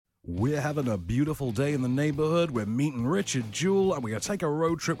We're having a beautiful day in the neighborhood. We're meeting Richard Jewell, and we're going to take a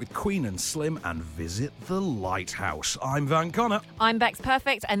road trip with Queen and Slim and visit the Lighthouse. I'm Van Connor. I'm Bex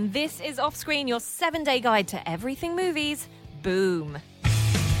Perfect, and this is Offscreen, your 7-day guide to everything movies. Boom.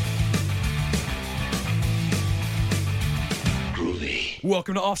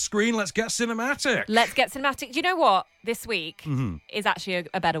 Welcome to Offscreen. Let's get cinematic. Let's get cinematic. Do you know what? This week is actually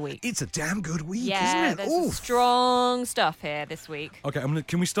a better week. It's a damn good week, Yeah, isn't it? there's some strong stuff here this week. Okay,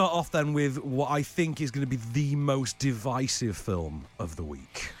 can we start off then with what I think is going to be the most divisive film of the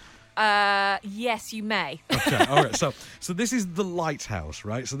week? Yes, you may. Okay, all right. So this is The Lighthouse,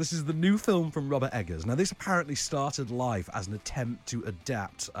 right? So this is the new film from Robert Eggers. Now, this apparently started life as an attempt to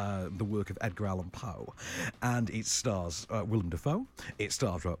adapt the work of Edgar Allan Poe, and it stars Willem Dafoe, it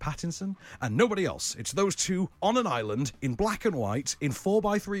stars Robert Pattinson, and nobody else. It's those two on an island in black and white in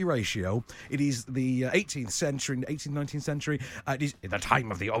 4:3 ratio. It is the 18th century, 19th century. It is the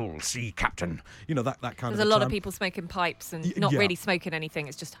time of the old sea captain. You know, that kind of. There's a lot time. of people smoking pipes and not really smoking anything.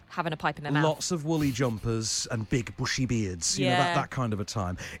 It's just having a pipe in their mouth. Lots of woolly jumpers and big bushy beards. You know, Yeah. that kind of a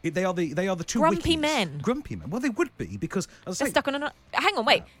time. They are the two Grumpy wickies. men. Grumpy men. Well, they would be because as I They're say, stuck on a... Hang on,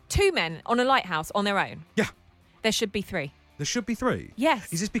 wait. 2 men on a lighthouse on their own. yeah, There should be 3. there should be 3.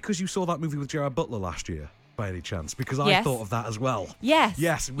 Yes. Is this because you saw that movie with Gerard Butler last year, by any chance? Because I Yes. thought of that as well. Yes.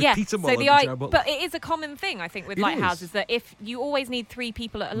 Yes, with yes. Peter So Mullen and Gerard Butler. But it is a common thing, I think, with It lighthouses, is. that if you always need 3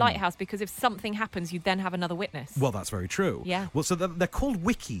 people at a lighthouse, because if something happens, you then have another witness. Well, that's very true. Yeah. Well, so they're called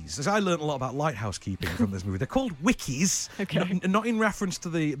wikis. As I learned a lot about lighthouse keeping from this movie. They're called wikis. Okay. Not in reference to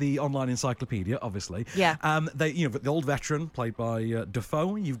the online encyclopedia, obviously. Yeah. The old veteran played by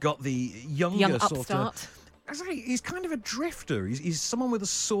Dafoe. You've got the younger Young sort upstart. of. He's kind of a drifter. He's someone with a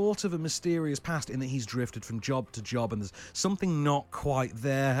sort of a mysterious past in that he's drifted from job to job, and there's something not quite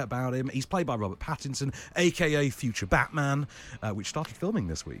there about him. He's played by Robert Pattinson, a.k.a. Future Batman, which started filming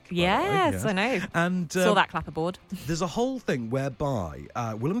this week. by the way. Yes, I know. And Saw that clapperboard. there's a whole thing whereby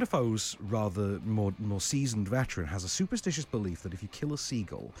Willem Dafoe's rather more seasoned veteran has a superstitious belief that if you kill a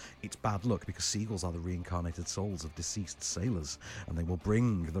seagull, it's bad luck because seagulls are the reincarnated souls of deceased sailors, and they will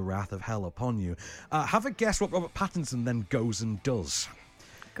bring the wrath of hell upon you. Have a guess what Robert Pattinson then goes and does.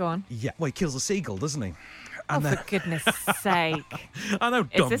 Go on. Yeah, well, he kills a seagull, doesn't he? Oh, for goodness sake. I know,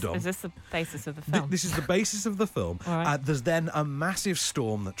 Is dum-dum. this the basis of the film? This is the basis of the film. All right. There's then a massive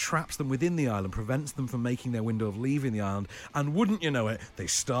storm that traps them within the island, prevents them from making their window of leaving the island, and wouldn't you know it, they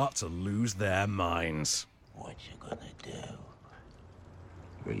start to lose their minds. What you gonna do?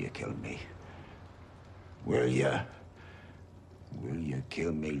 Will you kill me? Will you? Will you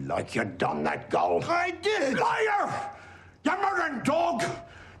kill me like you done that gold? I did! Liar! You murdering dog!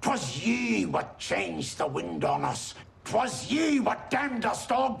 'Twas ye what changed the wind on us. 'Twas ye what damned us,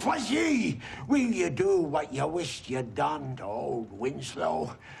 dog. 'Twas ye. Will you do what you wished you'd done to old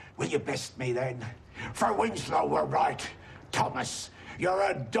Winslow? Will you best me then? For Winslow were right. Thomas, you're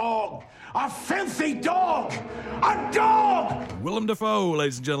a dog. A filthy dog! A dog! Willem Dafoe,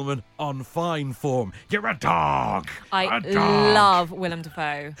 ladies and gentlemen, on fine form. You're a dog! I A dog! love Willem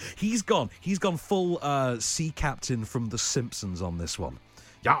Dafoe. He's gone full sea captain from The Simpsons on this one.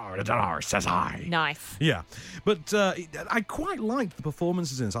 Yar the dar, says I. Nice. Yeah, but I quite like the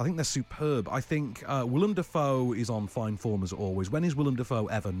performances in this. I think they're superb. I think Willem Dafoe is on fine form as always. When is Willem Dafoe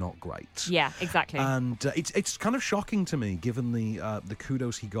ever not great? Yeah, exactly. And it's kind of shocking to me, given the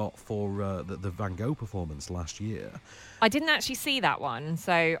kudos he got for the Van Gogh performance last year. I didn't actually see that one,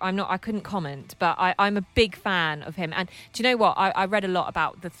 so I couldn't comment, but I'm a big fan of him. And do you know what? I read a lot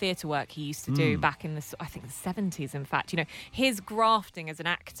about the theatre work he used to do back in I think the 70s, in fact. You know, his grafting as an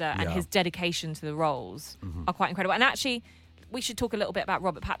actor and Yeah. his dedication to the roles are quite incredible. And actually, we should talk a little bit about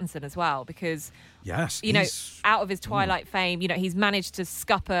Robert Pattinson as well, because Yes, you know, he's- out of his Twilight fame, you know, he's managed to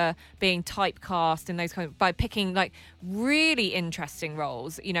scupper being typecast in those kind of, by picking like really interesting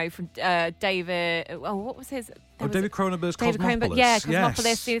roles. You know, from David. Oh, what was his? there was David Cronenberg's David Cosmopolis. Cronenberg, yeah, Cosmopolis.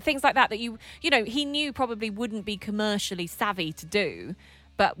 Yes. You know, things like that. That you know, he knew probably wouldn't be commercially savvy to do,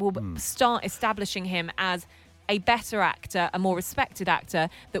 but will start establishing him as a better actor, a more respected actor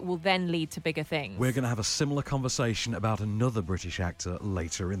that will then lead to bigger things. We're going to have a similar conversation about another British actor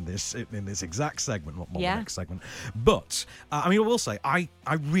later in this exact segment, not the next segment. But I mean, I will say I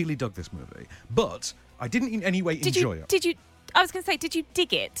really dug this movie, but I didn't in any way enjoy it. Did you? I was going to say, did you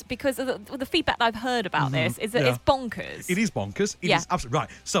dig it? Because of the feedback that I've heard about this is that it's bonkers. It is bonkers. It Yeah. is absolutely right.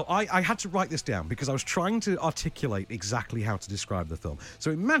 So I had to write this down because I was trying to articulate exactly how to describe the film.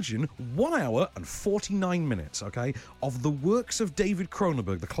 So imagine 1 hour and 49 minutes, okay, of the works of David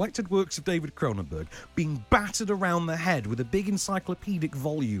Cronenberg, the collected works of David Cronenberg, being battered around the head with a big encyclopedic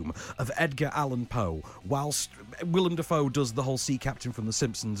volume of Edgar Allan Poe, whilst Willem Dafoe does the whole sea captain from The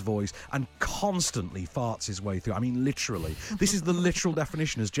Simpsons voice and constantly farts his way through. I mean, literally. This is the literal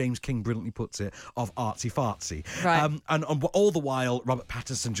definition, as James King brilliantly puts it, of artsy fartsy. Right. And all the while, Robert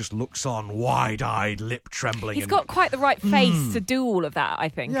Pattinson just looks on, wide-eyed, lip trembling. He's got quite the right face to do all of that, I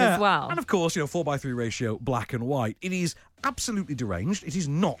think, as well. And of course, 4:3 ratio, black and white. It is absolutely deranged. It is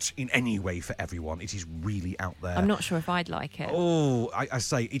not in any way for everyone. It is really out there. I'm not sure if I'd like it. Oh, I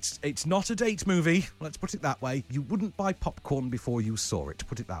say it's not a date movie. Let's put it that way. You wouldn't buy popcorn before you saw it. To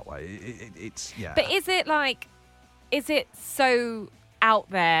put it that way, it's yeah. But is it so out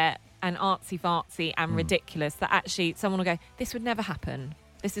there and artsy fartsy and ridiculous that actually someone will go, this would never happen?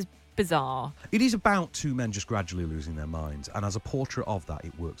 This is bizarre. It is about two men just gradually losing their minds, and as a portrait of that,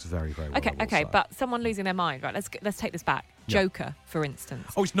 it works very, very well. Okay, I will say. but someone losing their mind, right? Let's take this back. Yeah. Joker, for instance.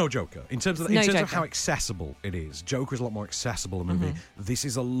 Oh, it's no Joker. In terms of Joker. how accessible it is, Joker is a lot more accessible a movie. This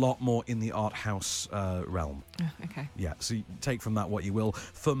is a lot more in the art house realm. Oh, okay. Yeah, so you take from that what you will.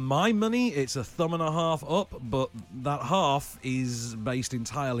 For my money, it's a thumb and a half up, but that half is based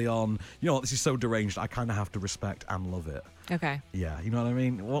entirely on, this is so deranged, I kind of have to respect and love it. Okay. Yeah, you know what I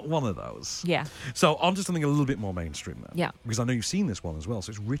mean? One of those. Yeah. So on to something a little bit more mainstream then. Yeah. Because I know you've seen this one as well.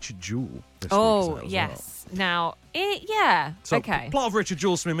 So it's Richard Jewell this Oh, week. yes. Now, yeah. So okay. plot of Richard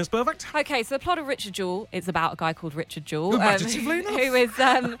Jewell, Miss Perfect. Okay, so the plot of Richard Jewell is about a guy called Richard Jewell, Adjectively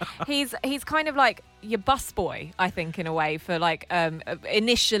enough. who is he's kind of like your busboy, I think, in a way, for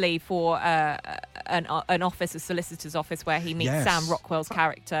initially for an office, a solicitor's office, where he meets Yes. Sam Rockwell's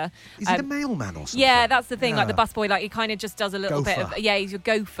character. Is he the mailman or something? Yeah, that's the thing. Like the Yeah. busboy, like he kind of just does a little bit Gopher. of he's your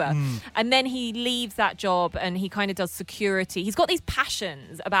gopher, and then he leaves that job and he kind of does security. He's got these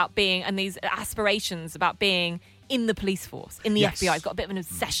passions about being and these aspirations about being in the police force, in the Yes. FBI. He's got a bit of an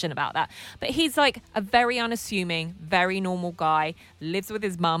obsession about that. But he's like a very unassuming, very normal guy, lives with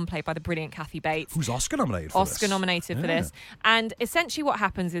his mum, played by the brilliant Kathy Bates. Who's Oscar nominated for this. Oscar nominated for Yeah. this. And essentially what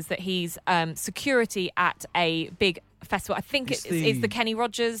happens is that he's security at a big festival. I think it's the Kenny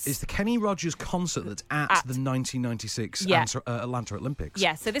Rogers. It's the Kenny Rogers concert that's at the 1996 Yeah. Atlanta Olympics.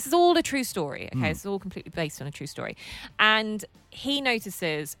 Yeah, so this is all a true story. Okay, it's all completely based on a true story. And he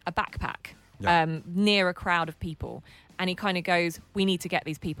notices a backpack near a crowd of people. And he kind of goes, we need to get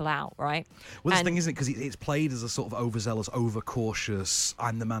these people out, right? Well, this And- thing, isn't it? Because it's played as a sort of overzealous, overcautious,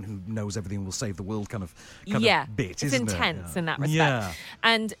 I'm the man who knows everything, will save the world kind of bit, it's isn't intense it? in that respect. Yeah.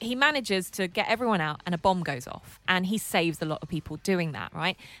 And he manages to get everyone out and a bomb goes off and he saves a lot of people doing that,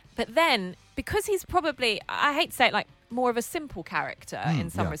 right? But then, because he's probably, I hate to say it, like more of a simple character in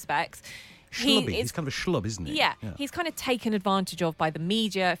some yeah. respects, Schlubby. He's kind of a schlub, isn't he? yeah, he's kind of taken advantage of by the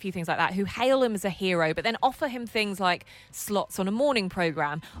media, a few things like that, who hail him as a hero, but then offer him things like slots on a morning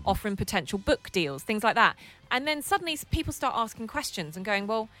programme, offer him potential book deals, things like that. And then suddenly people start asking questions and going,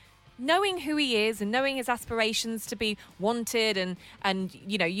 well, knowing who he is and knowing his aspirations to be wanted and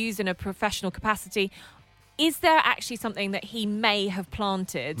used in a professional capacity, is there actually something that he may have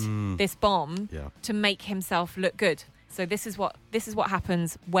planted, this bomb, to make himself look good? So this is what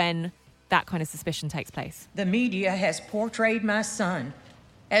happens when that kind of suspicion takes place. The media has portrayed my son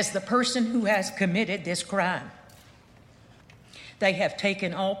as the person who has committed this crime. They have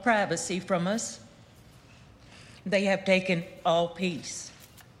taken all privacy from us. They have taken all peace.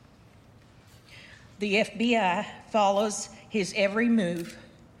 The FBI follows his every move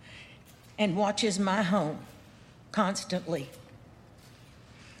and watches my home constantly.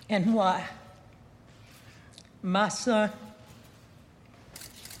 And why? My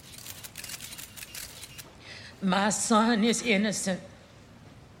son is innocent.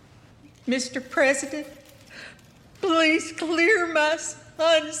 Mr. President, please clear my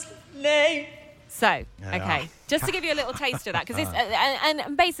son's name. So, okay, just to give you a little taste of that, because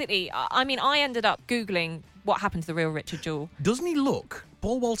and basically, I mean, I ended up Googling what happened to the real Richard Jewell. Doesn't he look?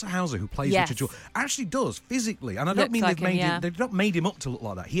 Paul Walter Hauser, who plays Yes. Richard Jewell, actually does physically, and I Looks don't mean like they've him, they've not made him up to look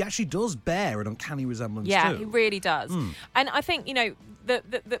like that. He actually does bear an uncanny resemblance Yeah, too. he really does. And I think,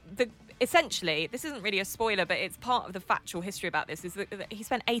 the essentially, this isn't really a spoiler, but it's part of the factual history about this, is that he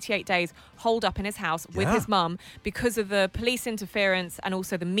spent 88 days holed up in his house with Yeah. his mum because of the police interference and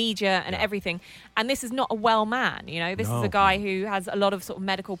also the media and everything. And this is not a well man, This is No. a guy who has a lot of sort of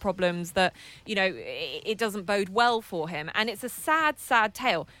medical problems that, it doesn't bode well for him. And it's a sad, sad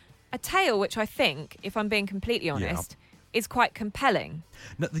tale. A tale which I think, if I'm being completely honest, is quite compelling.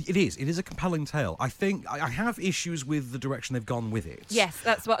 No, it is. It is a compelling tale. I think I have issues with the direction they've gone with it. Yes,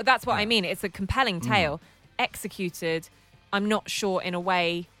 that's what I mean. It's a compelling tale, executed, I'm not sure, in a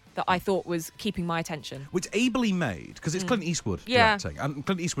way that I thought was keeping my attention. Which ably made, because it's Clint Eastwood directing, and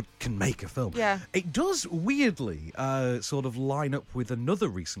Clint Eastwood can make a film. Yeah. It does weirdly sort of line up with another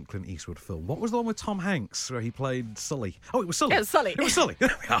recent Clint Eastwood film. What was the one with Tom Hanks where he played Sully? Oh, it was Sully. It was Sully. It was Sully.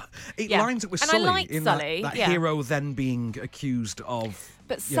 There we are. It lines up with And Sully. I liked in Sully, that yeah. hero then being accused of...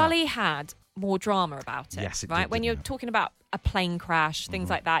 But Sully had more drama about it. Yes, it right? did, When didn't you're it? talking about a plane crash, things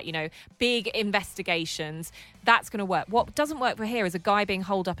like that, big investigations, that's going to work. What doesn't work for here is a guy being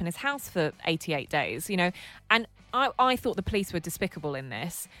holed up in his house for 88 days, and I thought the police were despicable in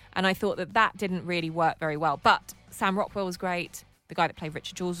this, and I thought that didn't really work very well. But Sam Rockwell was great. The guy that played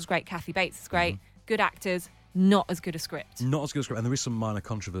Richard Jules was great. Kathy Bates is great. Good actors. Not as good a script. Not as good a script. And there is some minor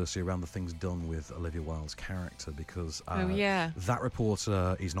controversy around the things done with Olivia Wilde's character because that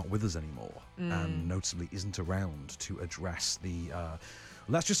reporter is not with us anymore and notably isn't around to address the,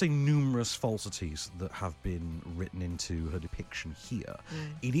 let's just say, numerous falsities that have been written into her depiction here.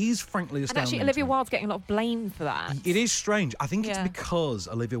 It is frankly astounding. And actually, Olivia Wilde's getting a lot of blame for that. It is strange. I think it's Yeah. because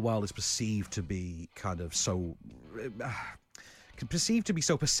Olivia Wilde is perceived to be kind of so... perceived to be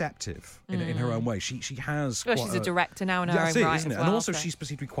so perceptive in her own way. She has. Well, quite she's a director now in her that's own it, right, isn't as it? well, And also, so. she's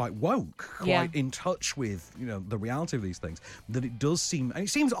perceived to be quite woke, quite Yeah. in touch with the reality of these things. That it does seem, and it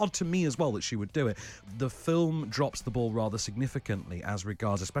seems odd to me as well that she would do it. The film drops the ball rather significantly as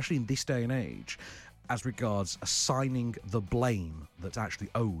regards, especially in this day and age, as regards assigning the blame that's actually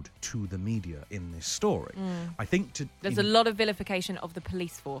owed to the media in this story. I think There's a lot of vilification of the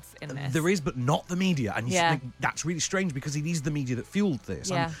police force in this. there is, but not the media, and Yeah. that's really strange because it is the media that fueled this.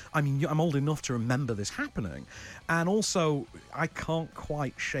 Yeah. I'm old enough to remember this happening, and also I can't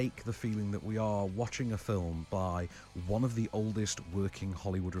quite shake the feeling that we are watching a film by one of the oldest working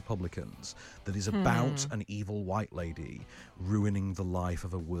Hollywood Republicans that is about an evil white lady ruining the life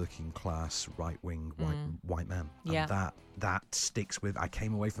of a working class right-wing white man. Yeah. And that sticks with. I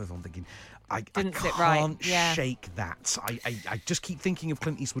came away from the film thinking, I Didn't can't sit right. Yeah. shake that. I just keep thinking of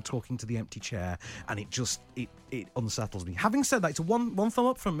Clint Eastwood talking to the empty chair, and it unsettles me. Having said that, it's a one thumb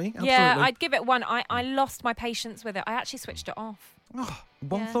up from me. Absolutely. Yeah, I'd give it one. I lost my patience with it. I actually switched it off.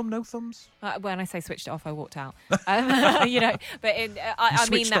 One thumb, no thumbs. When I say switched it off, I walked out. But I mean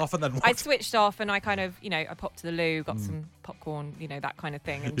switched that. off and then I walked. switched off and I kind of, I popped to the loo, got some popcorn, that kind of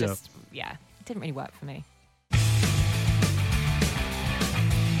thing, and Yeah. just, it didn't really work for me.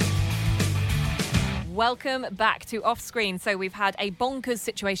 Welcome back to Off Screen. So we've had a bonkers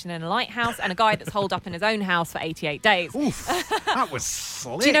situation in a lighthouse and a guy that's holed up in his own house for 88 days. Oof, that was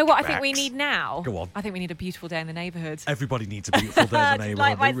slick. Do you know what I think we Bex. need now? Go on. I think we need a beautiful day in the neighbourhood. Everybody needs a beautiful day in the neighbourhood.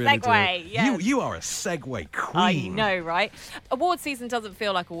 Like my they really segue, do. yes. You are a segue queen. I know, right? Award season doesn't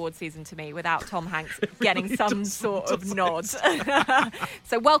feel like award season to me without Tom Hanks getting really some doesn't, sort of does nod.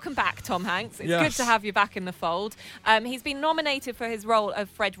 So welcome back, Tom Hanks. It's good Yes. to have you back in the fold. He's been nominated for his role of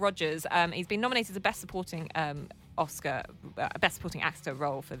Fred Rogers. He's been nominated as a Best Supporting Oscar, Best Supporting Actor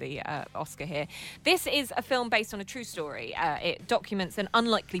role for the Oscar here. This is a film based on a true story. It documents an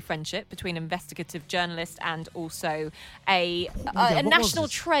unlikely friendship between an investigative journalist and also a what was national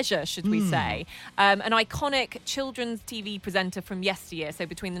this? treasure, should we say. An iconic children's TV presenter from yesteryear, so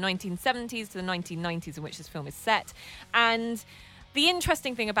between the 1970s to the 1990s in which this film is set. And the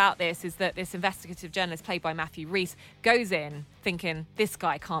interesting thing about this is that this investigative journalist, played by Matthew Rhys, goes in thinking, this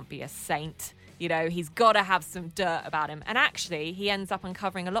guy can't be a saint. He's got to have some dirt about him. And actually, he ends up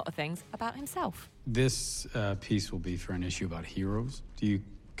uncovering a lot of things about himself. This piece will be for an issue about heroes. Do you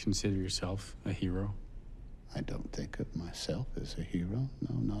consider yourself a hero? I don't think of myself as a hero.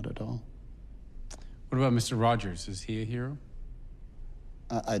 No, not at all. What about Mr. Rogers? Is he a hero?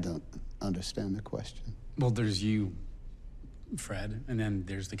 I don't understand the question. Well, there's you, Fred, and then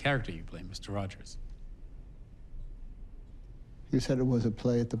there's the character you play, Mr. Rogers. You said it was a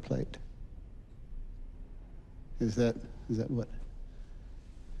play at the plate. Is that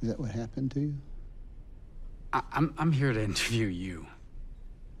what happened to you? I'm here to interview you,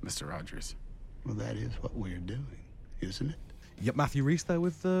 Mr. Rogers. Well, that is what we're doing, isn't it? Yep, Matthew Rhys there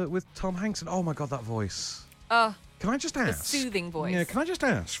with Tom Hanks, and oh my God, that voice. Can I just ask? The soothing voice. Yeah, can I just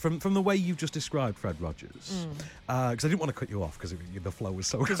ask, from the way you've just described Fred Rogers, because I didn't want to cut you off because the flow was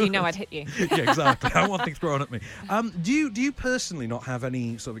so good. Because you know I'd hit you. Yeah, exactly. I don't want things thrown at me. Do you personally not have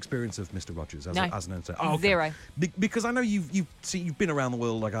any sort of experience of Mr. Rogers as, No. as an entertainer? Oh, okay. Zero. Because I know you've been around the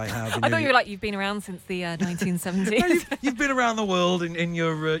world like I have. I thought you were like, you've been around since the 1970s. No, you've been around the world in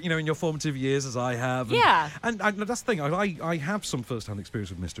your in your formative years as I have. Yeah. And that's the thing. I have some first-hand experience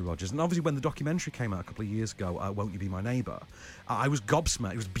with Mr. Rogers, and obviously when the documentary came out a couple of years ago, Won't Won't You Be My Neighbour. I was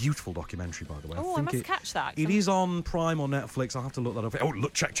gobsmacked. It was a beautiful documentary, by the way. Oh, I must catch that. It is on Prime or Netflix. I'll have to look that up. Oh,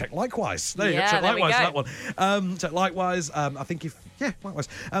 look, check Likewise. There you go, Yeah, check there we Likewise go. that one. Check Likewise. I think Likewise.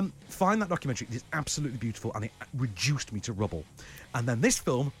 Find that documentary. It is absolutely beautiful, and it reduced me to rubble. And then this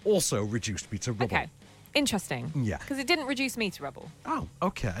film also reduced me to rubble. Okay. Interesting. Yeah. Because it didn't reduce me to rubble. Oh,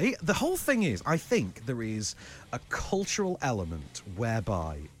 okay. The whole thing is, I think there is a cultural element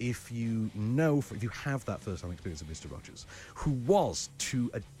whereby if you have that first-hand experience of Mr. Rogers, who was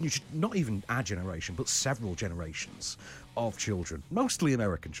not even our generation, but several generations of children, mostly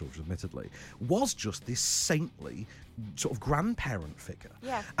American children, admittedly, was just this saintly sort of grandparent figure.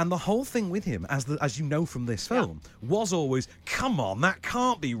 Yeah. And the whole thing with him, as you know from this film, was always, come on, that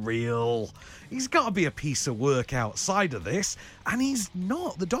can't be real. He's got to be a piece of work outside of this. And he's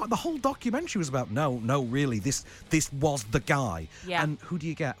not. The whole documentary was about, no, really, this was the guy. Yeah. And who do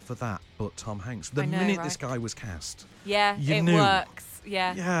you get for that but Tom Hanks? The I know, minute right? this guy was cast. Yeah, you it knew. works.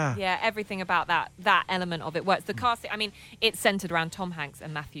 Yeah. Yeah. Everything about that element of it works. The casting, I mean, it's centered around Tom Hanks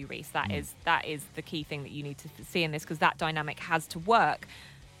and Matthew Rhys. That is the key thing that you need to see in this, because that dynamic has to work.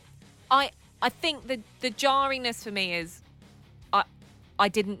 I think the jarringness for me is I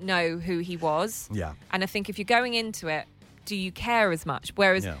didn't know who he was. Yeah. And I think if you're going into it, do you care as much?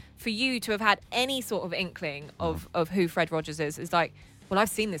 Whereas Yeah. for you to have had any sort of inkling of who Fred Rogers is like, well, I've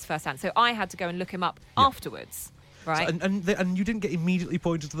seen this firsthand. So I had to go and look him up afterwards. Right. So, and you didn't get immediately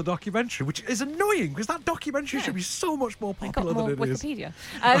pointed to the documentary, which is annoying because that documentary should be so much more I got popular more than it is. Wikipedia.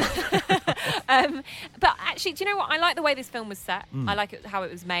 But actually, do you know what? I like the way this film was set. I like how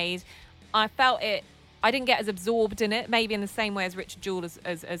it was made. I felt it. I didn't get as absorbed in it, maybe in the same way as Richard Jewell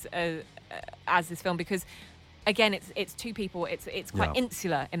as this film, because again, it's two people. It's quite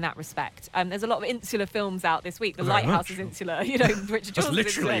insular in that respect. There's a lot of insular films out this week. The Very Lighthouse much. is insular. You know, Richard That's Jewell's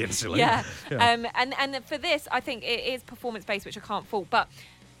literally insular. Yeah. Yeah. And for this, I think it is performance based, which I can't fault. But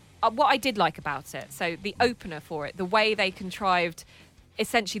what I did like about it, so the opener for it, the way they contrived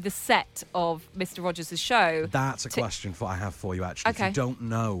essentially the set of Mr. Rogers' show. That's a question I have for you, actually. Okay. If you don't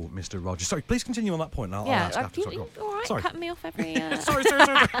know Mr. Rogers. Sorry, please continue on that point. And I'll ask after. all right, Sorry. cutting me off every... sorry.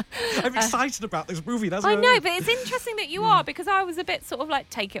 I'm excited about this movie. That's I what know, but it's interesting that you are, because I was a bit sort of like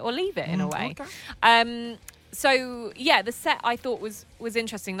take it or leave it in a way. Okay. So yeah, the set I thought was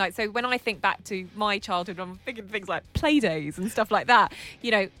interesting. Like, so when I think back to my childhood, I'm thinking things like play days and stuff like that.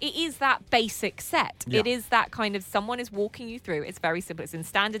 You know, it is that basic set. Yeah. It is that kind of someone is walking you through. It's very simple. It's in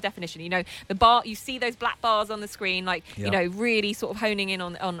standard definition. You know, the bar, you see those black bars on the screen, like, Yeah. you know, really sort of honing in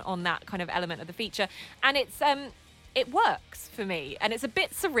on that kind of element of the feature. And it's it works for me, and it's a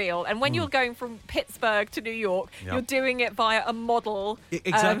bit surreal. And when you're going from Pittsburgh to New York, Yeah. you're doing it via a model,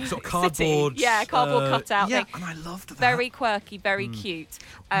 Exactly. Sort of cardboard. city. Yeah, cardboard cutout. Yeah, thing. and I loved that. Very quirky, very cute.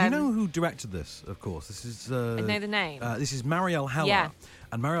 You know who directed this, of course? This is... I know the name. This is Marielle Heller. Yeah.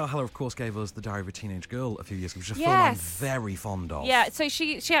 And Marielle Heller, of course, gave us The Diary of a Teenage Girl a few years ago, which is a film Yes. I'm very fond of. Yeah, so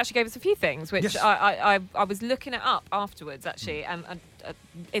she actually gave us a few things, which Yes. I was looking it up afterwards, actually, and it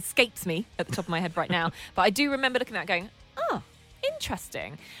escapes me at the top of my head right now. But I do remember looking at it going, oh,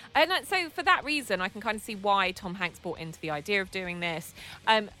 interesting. And so for that reason, I can kind of see why Tom Hanks bought into the idea of doing this.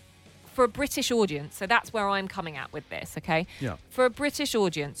 For a British audience, so that's where I'm coming at with this, okay? Yeah. For a British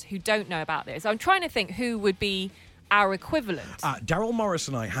audience who don't know about this, I'm trying to think who would be our equivalent. Daryl Morris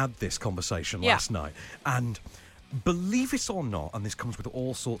and I had this conversation Yeah. last night, and believe it or not, and this comes with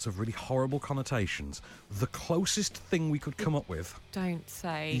all sorts of really horrible connotations, the closest thing we could come up with... Don't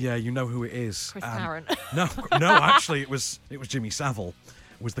say. Yeah, you know who it is. Chris Tarrant. No, actually, it was Jimmy Savile.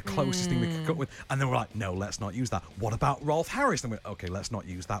 Was the closest thing we could come up with, and then we're like, no, let's not use that. What about Rolf Harris? And we're okay, let's not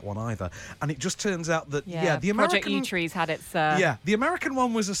use that one either. And it just turns out that the American Project U-Tree's had its... the American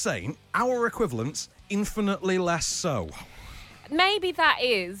one was a saint. Our equivalents infinitely less so. Maybe that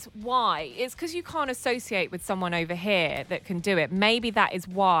is why. It's because you can't associate with someone over here that can do it. Maybe that is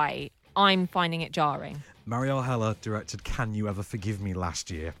why I'm finding it jarring. Marielle Heller directed Can You Ever Forgive Me last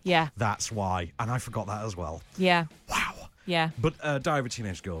year. Yeah. That's why. And I forgot that as well. Yeah. Wow. Yeah. But Diary of a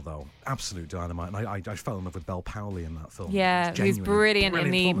Teenage Girl, though, absolute dynamite. And I fell in love with Belle Powley in that film. Yeah, It was who's genuinely brilliant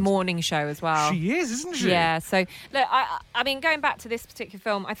in the performance. morning show as well. She is, isn't she? Yeah, so look, I mean, going back to this particular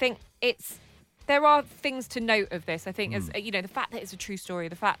film, I think there are things to note of this. I think, as you know, the fact that it's a true story,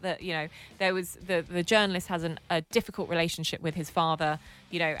 the fact that, you know, there was the journalist has a difficult relationship with his father,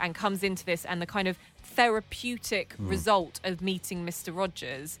 you know, and comes into this, and the kind of therapeutic result of meeting Mr.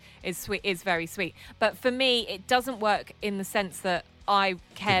 Rogers is very sweet. But for me, it doesn't work in the sense that I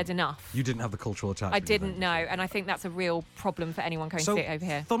cared enough. You didn't have the cultural attachment. I didn't know, and I think that's a real problem for anyone going to see it over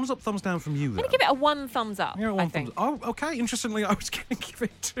here. Thumbs up, thumbs down from you, I'm then. going to give it a 1 thumbs up, Yeah, I one think. thumbs. Oh, okay. Interestingly, I was going to give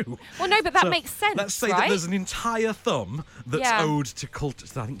it 2. Well, no, but that makes sense, Let's say right? that there's an entire thumb that's Yeah. owed to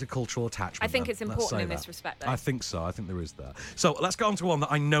cultural attachment. I think then. it's Let's important say in that. this respect, though. I think so. I think there is that. So let's go on to one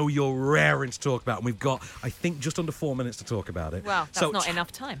that I know you're raring to talk about, and we've got, I think, just under 4 minutes to talk about it. Well, that's So not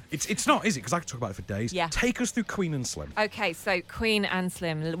enough time. It's not, is it? Because I could talk about it for days. Yeah. Take us through Queen and Slim. Okay, so Queen and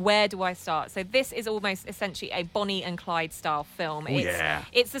Slim, where do I start? So this is almost essentially a Bonnie and Clyde style film.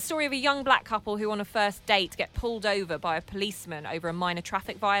 It's the story of a young black couple who on a first date get pulled over by a policeman over a minor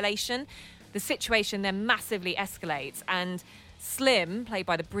traffic violation. The situation then massively escalates, and Slim, played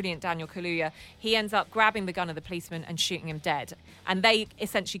by the brilliant Daniel Kaluuya, he ends up grabbing the gun of the policeman and shooting him dead. And they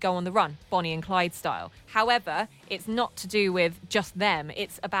essentially go on the run, Bonnie and Clyde style. However, it's not to do with just them.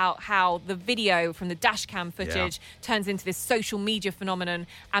 It's about how the video from the dash cam footage turns into this social media phenomenon,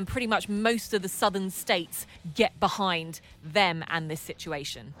 and pretty much most of the southern states get behind them and this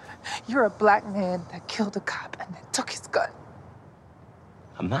situation. You're a black man that killed a cop and then took his gun.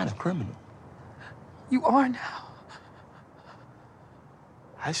 I'm not a criminal. You are now.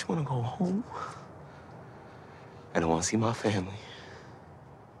 I just want to go home. And I want to see my family.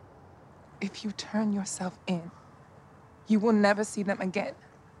 If you turn yourself in, you will never see them again.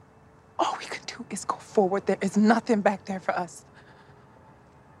 All we can do is go forward. There is nothing back there for us.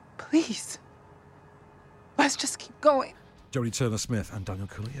 Please. Let's just keep going. Jodie Turner-Smith and Daniel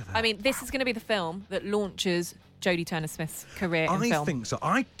Kaluuya there. I mean, this is going to be the film that launches Jodie Turner-Smith's career in film. I think so.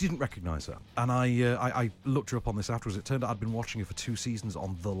 I didn't recognise her, and I looked her up on this afterwards. It turned out I'd been watching her for 2 seasons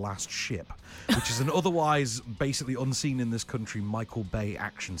on The Last Ship, which is an otherwise basically unseen in this country Michael Bay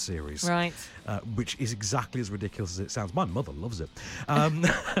action series. Right. Which is exactly as ridiculous as it sounds. My mother loves it.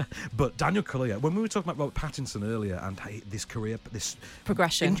 But Daniel Kaluuya, when we were talking about Robert Pattinson earlier and this career, this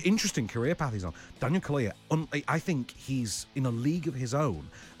progression, interesting career path he's on, Daniel Kaluuya, I think he's in a league of his own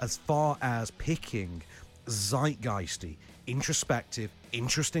as far as picking zeitgeisty, introspective,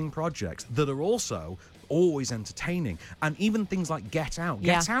 interesting projects that are also always entertaining. And even things like Get Out.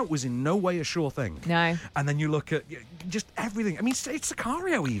 Get Out was in no way a sure thing. No. And then you look at just everything. I mean, it's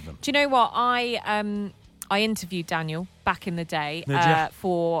Sicario even. Do you know what? I interviewed Daniel back in the day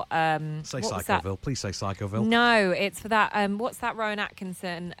for say Psychoville. Please say Psychoville. No, it's for that what's that Rowan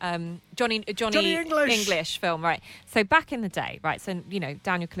Atkinson Johnny English film, right? So back in the day, right? So Daniel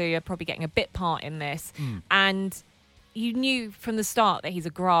Kaluuya probably getting a bit part in this, and you knew from the start that he's a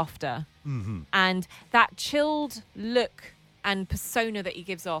grafter, and that chilled look and persona that he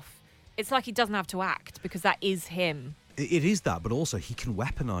gives off, it's like he doesn't have to act because that is him. It is that, but also he can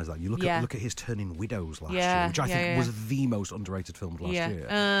weaponise that. You look at his turn in Widows last year, which I think was the most underrated film of last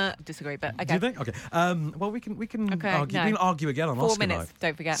year. Disagree, but okay. Do you think? Okay. Well, we can argue. We can argue again on 4 Oscar minutes, night.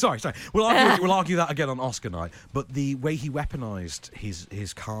 don't forget. Sorry. We'll argue that again on Oscar night. But the way he weaponised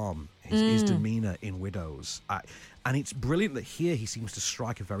his calm, his demeanour in Widows, and it's brilliant that here he seems to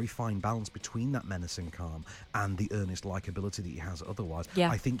strike a very fine balance between that menacing calm and the earnest likability that he has otherwise. Yeah.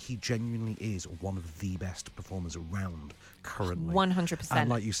 I think he genuinely is one of the best performers around currently. 100%. And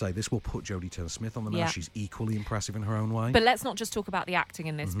like you say, this will put Jodie Turner-Smith on the map. Yeah. She's equally impressive in her own way. But let's not just talk about the acting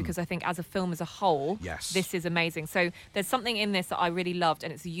in this, because I think as a film as a whole, this is amazing. So there's something in this that I really loved,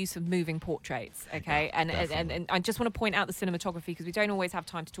 and it's the use of moving portraits, okay? And I just want to point out the cinematography, because we don't always have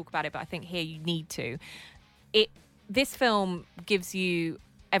time to talk about it, but I think here you need to. This film gives you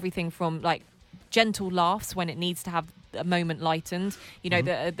everything from like gentle laughs when it needs to have a moment lightened.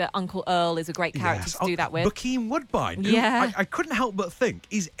 The Uncle Earl is a great character to do that with. Bokeem Woodbine, who I couldn't help but think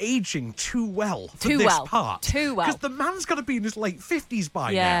is aging too well for this part. Too well. Because the man's got to be in his late 50s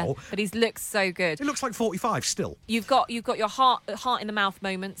by now. now. But he looks so good. He looks like 45 still. You've got your heart in the mouth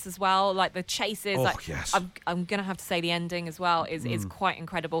moments as well, like the chases. Yes. I'm gonna have to say the ending as well is quite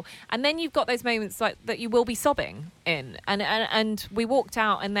incredible. And then you've got those moments like that you will be sobbing in. And we walked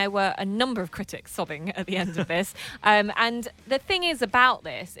out and there were a number of critics sobbing at the end of this. And the thing is about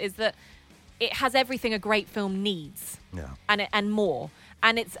this is that it has everything a great film needs, and more.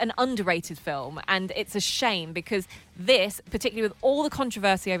 And it's an underrated film, and it's a shame because this, particularly with all the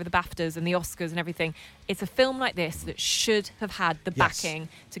controversy over the BAFTAs and the Oscars and everything, it's a film like this that should have had the backing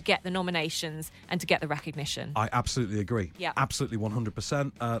to get the nominations and to get the recognition. I absolutely agree. Yeah. Absolutely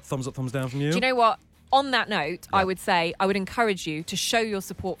 100%. Thumbs up, thumbs down from you? Do you know what? on that note, I would say I would encourage you to show your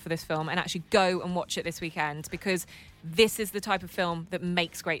support for this film and actually go and watch it this weekend, because this is the type of film that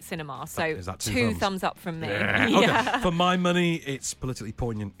makes great cinema. So Is that two thumbs up from me. Yeah. Yeah. Okay. For my money, it's politically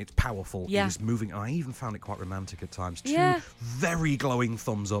poignant, it's powerful, Yeah. it is moving. I even found it quite romantic at times. Two Yeah. very glowing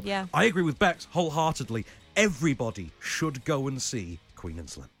thumbs up. Yeah. I agree with Bex wholeheartedly. Everybody should go and see Queen and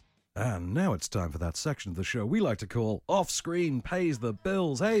Slim. And now it's time for that section of the show we like to call Off Screen Pays the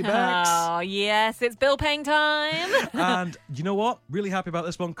Bills. Hey, Bex! Oh, yes, it's bill paying time. And you know what? Really happy about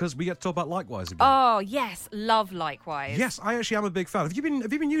this one because we get to talk about Likewise again. Oh, yes, love Likewise. Yes, I actually am a big fan. Have you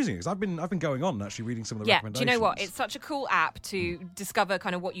been using it? 'Cause I've been going on and actually reading some of the Yeah, do recommendations. you know what? It's such a cool app to discover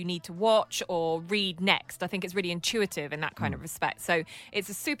kind of what you need to watch or read next. I think it's really intuitive in that kind of respect. So it's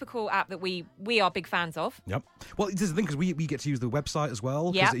a super cool app that we are big fans of. Yep. Well, this is the thing because we get to use the website as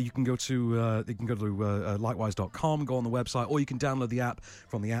well. Yep. You can go to likewise.com, go on the website, or you can download the app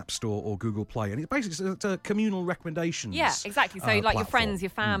from the App Store or Google Play, and it's basically it's a communal recommendations. Yeah, exactly. So like your platform. friends,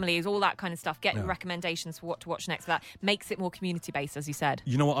 your families, all that kind of stuff. Getting recommendations for what to watch next. That makes it more community based, as you said.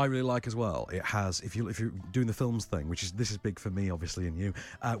 You know what I really like as well? It has if you're doing the films thing, this is big for me, obviously, and you.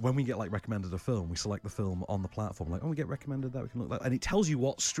 When we get like recommended a film, we select the film on the platform. Like, we get recommended that, we can look that, and it tells you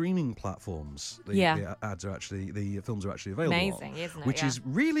what streaming platforms the films are actually available. Amazing, on, isn't it? Which Yeah. is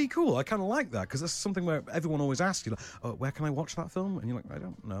really cool. I kind of like that because that's something where everyone always asks you, like, where can I watch that film? And you're like, I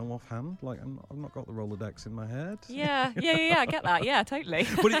don't know offhand. Like, I've not got the Rolodex in my head. Yeah, I get that. Yeah, totally.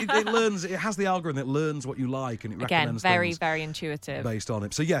 But it learns. It has the algorithm. It learns what you like, and it Again, recommends very, things very intuitive. based on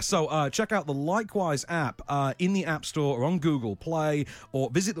it. So check out the Likewise app in the App Store or on Google Play, or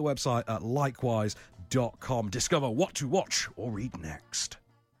visit the website at likewise.com. Discover what to watch or read next.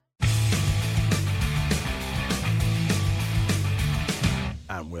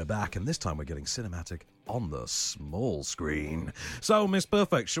 And we're back, and this time we're getting cinematic on the small screen. So, Miss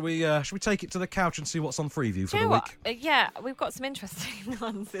Perfect, should we take it to the couch and see what's on Freeview for Do you the know week? what? Yeah, we've got some interesting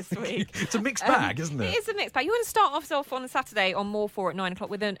ones this week. It's a mixed bag, isn't it? It is a mixed bag. You want to start off on a Saturday on More 4 at 9 o'clock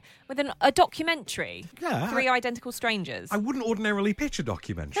with a documentary. Yeah. Three Identical Strangers. I wouldn't ordinarily pitch a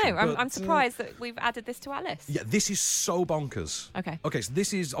documentary. No, I'm but, surprised that we've added this to our list. Yeah, this is so bonkers. Okay. Okay, so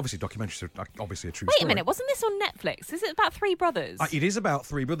this is obviously a documentary, so obviously a true Wait a story. minute, wasn't this on Netflix? Is it about three brothers? It is about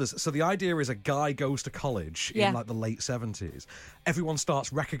three brothers. So the idea is a guy goes to college in like the late 70s. Everyone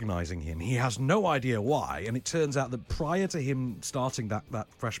starts recognizing him. He has no idea why. And it turns out that prior to him starting that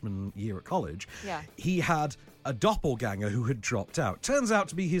freshman year at college, he had a doppelganger who had dropped out. Turns out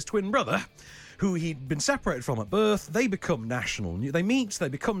to be his twin brother, who he'd been separated from at birth. They become national news. They meet, they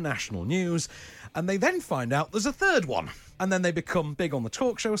become national news, and they then find out there's a third one. And then they become big on the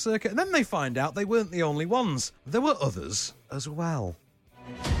talk show circuit, and then they find out they weren't the only ones. There were others as well.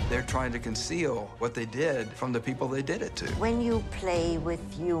 They're trying to conceal what they did from the people they did it to. When you play with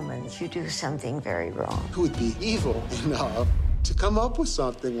humans, you do something very wrong. Who would be evil enough to come up with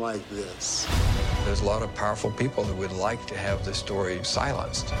something like this? There's a lot of powerful people that would like to have the story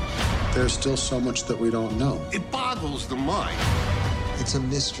silenced. There's still so much that we don't know. It boggles the mind. It's a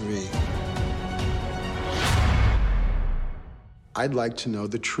mystery. I'd like to know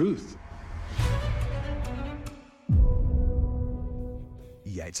the truth.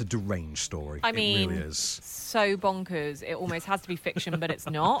 Yeah, it's a deranged story. I mean, it really is. So bonkers. It almost has to be fiction, but it's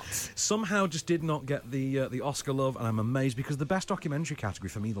not. Somehow just did not get the Oscar love, and I'm amazed because the best documentary category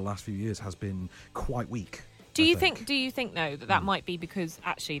for me the last few years has been quite weak. Do you think though that might be because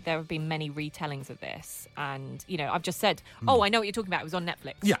actually there have been many retellings of this, and I've just said, I know what you're talking about. It was on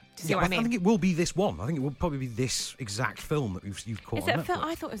Netflix. Yeah, Do you see what I mean? I think it will be this one. I think it will probably be this exact film that you've caught Is on it a Netflix. film?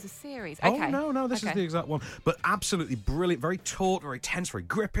 I thought it was a series. Oh, Okay. no, this is the exact one. But absolutely brilliant, very taut, very tense, very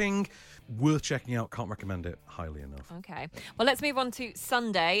gripping. Worth checking out. Can't recommend it highly enough. Okay. Well, let's move on to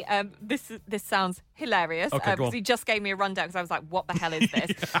Sunday. This sounds hilarious. Okay, go because on. he just gave me a rundown because I was like, what the hell is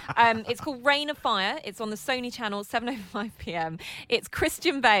this? It's called Reign of Fire. It's on the Sony channel, 7:05 p.m. It's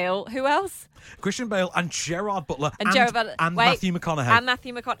Christian Bale. Who else? Christian Bale and Gerard Butler and Wait, Matthew McConaughey. And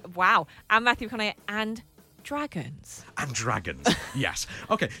Matthew McConaughey. Wow. And Matthew McConaughey and dragons. And dragons, yes.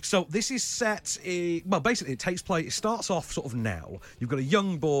 Okay, so this is set, basically it starts off sort of now. You've got a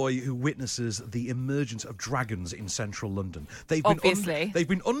young boy who witnesses the emergence of dragons in central London. They've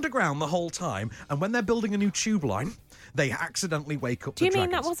been underground the whole time, and when they're building a new tube line, They accidentally wake up Do you the mean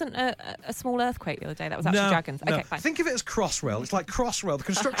dragons. that wasn't a small earthquake the other day? That was actually dragons. No. Okay, fine. Think of it as Crossrail. It's like Crossrail. The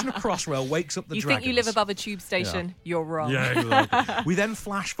construction of Crossrail wakes up the You dragons. think you live above a tube station? You're wrong. Yeah, exactly. We then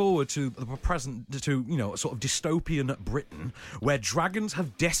flash forward to the present, to sort of dystopian Britain, where dragons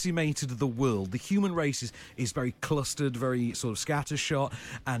have decimated the world. The human race is very clustered, very sort of scattershot,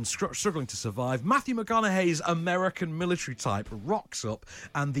 and struggling to survive. Matthew McConaughey's American military type rocks up,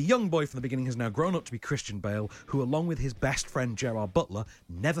 and the young boy from the beginning has now grown up to be Christian Bale, who, along with his best friend Gerard Butler,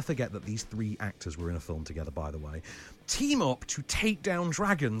 never forget that these three actors were in a film together, by the way, team up to take down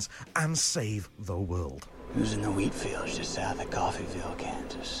dragons and save the world. It was in the wheat fields just south of Coffeyville,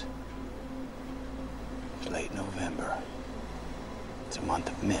 Kansas. It was late November. It's a month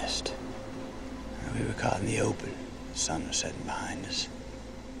of mist. We were caught in the open. The sun was setting behind us.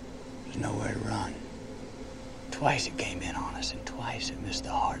 There was nowhere to run. Twice it came in on us, and twice it missed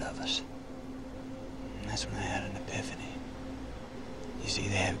the heart of us. And that's when I had an epiphany. You see,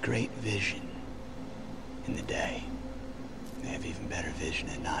 they have great vision in the day. They have even better vision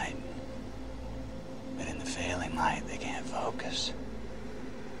at night. But in the failing light, they can't focus.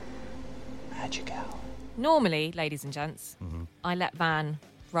 Magic hour. Normally, ladies and gents, I let Van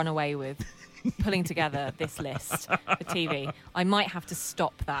run away with pulling together this list for TV. I might have to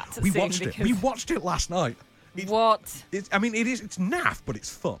stop that. We soon watched it. because- We watched it last night. What? It's naff, but it's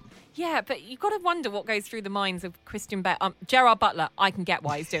fun. Yeah, but you've got to wonder what goes through the minds of Christian Bale. Gerard Butler, I can get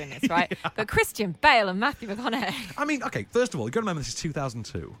why he's doing this, right? Yeah. But Christian Bale and Matthew McConaughey. I mean, okay, first of all, you've got to remember this is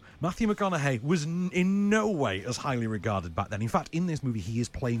 2002. Matthew McConaughey was in no way as highly regarded back then. In fact, in this movie, he is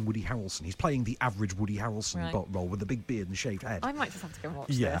playing Woody Harrelson. He's playing the average Woody Harrelson Right. role with the big beard and shaved head. I might just have to go and watch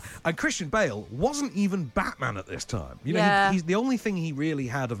Yeah, this. and Christian Bale wasn't even Batman at this time. You know, Yeah. he's the only thing he really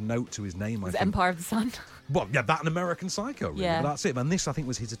had of note to his name. I Was it think. Empire of the Sun? Well, yeah, that and American Psycho, really. Yeah. But that's it. And this, I think,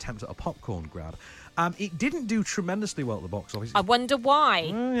 was his attempt at a popcorn grab. It didn't do tremendously well at the box office. I wonder why.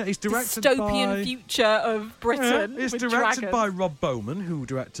 Yeah, it's directed Dystopian by... future of Britain. Yeah, it's with directed dragons. by Rob Bowman, who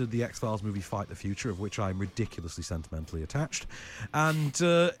directed the X-Files movie Fight the Future, of which I'm ridiculously sentimentally attached. And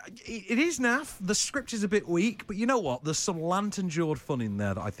it is naff. The script is a bit weak, but you know what? There's some lantern-jawed fun in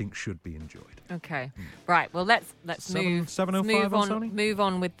there that I think should be enjoyed. Okay, right. Well, let's move 7:05 move on on Sony? move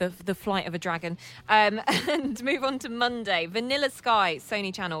on with the flight of a dragon, and move on to Monday. Vanilla Sky,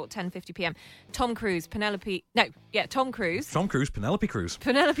 Sony Channel, 10:50 p.m. Tom Cruise, Tom Cruise. Tom Cruise, Penelope Cruz.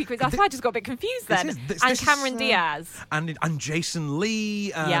 Penelope Cruz. That's why I just got a bit confused then. And Cameron Diaz. And Jason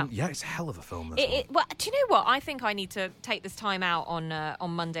Lee. Yeah. Yeah, it's a hell of a film. This one. Well, do you know what? I think I need to take this time out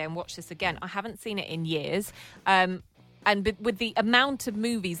on Monday and watch this again. I haven't seen it in years. And with the amount of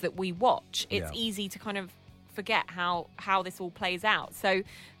movies that we watch, it's easy to kind of forget how this all plays out. So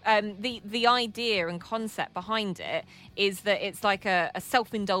the idea and concept behind it is that it's like a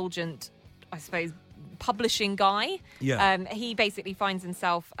self-indulgent, I suppose, publishing guy. Yeah. He basically finds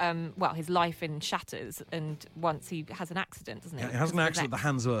himself, his life in shatters, and once he has an accident, doesn't he? Yeah, he has an accident at the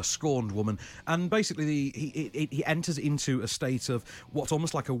hands of a scorned woman, and basically he enters into a state of what's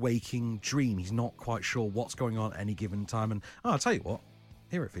almost like a waking dream. He's not quite sure what's going on at any given time, and I'll tell you what,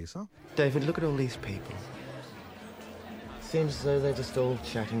 hear it for yourself. David, look at all these people. Seems as though they're just all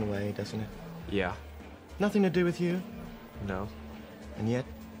chatting away, doesn't it? Yeah. Nothing to do with you? No. And yet,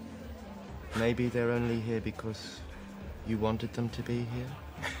 maybe they're only here because you wanted them to be here?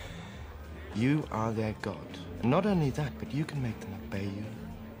 You are their god. And not only that, but you can make them obey you,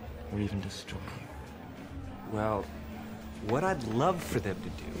 or even destroy you. Well, what I'd love for them to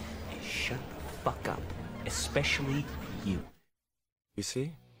do is shut the fuck up. Especially you. You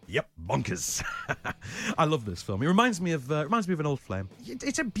see? Yep, bonkers. I love this film. It reminds me of an old flame.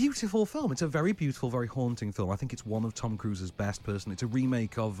 It's a beautiful film. It's a very beautiful, very haunting film. I think it's one of Tom Cruise's best personally. It's a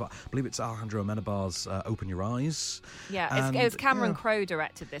remake of, I believe it's Alejandro Amenabar's Open Your Eyes. Yeah, it was Cameron Crowe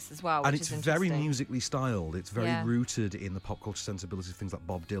directed this as well, which and it's is very interesting. musically styled. It's very rooted in the pop culture sensibilities of things like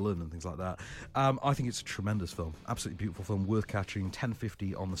Bob Dylan and things like that. I think it's a tremendous film. Absolutely beautiful film, worth catching.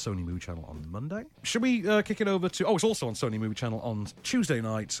 10:50 on the Sony Movie Channel on Monday. Should we kick it over to... Oh, it's also on Sony Movie Channel on Tuesday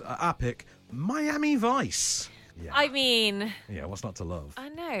night. Our pick, Miami Vice. Yeah. I mean... Yeah, what's not to love? I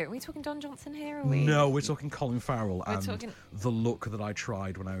know. Are we talking Don Johnson here? Or are we? No, we're talking Colin Farrell We're and talking- the look that I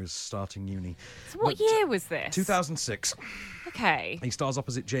tried when I was starting uni. So what year was this? 2006. Okay. He stars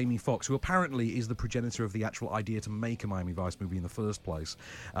opposite Jamie Foxx, who apparently is the progenitor of the actual idea to make a Miami Vice movie in the first place.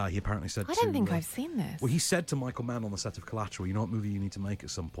 He apparently said I don't think I've seen this. Well, he said to Michael Mann on the set of Collateral, you know what movie you need to make at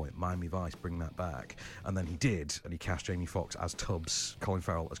some point? Miami Vice, bring that back. And then he did, and he cast Jamie Foxx as Tubbs, Colin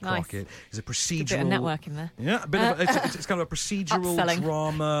Farrell as Nice. Crockett. He's a procedural... Good bit of networking there. Yeah, a bit of it's kind of a procedural Upselling.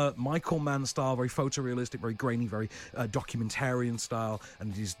 drama, Michael Mann style, very photorealistic, very grainy, very documentarian style,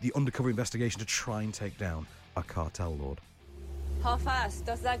 and it is the undercover investigation to try and take down a cartel lord. How fast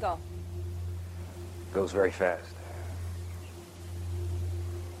does that go? Goes very fast.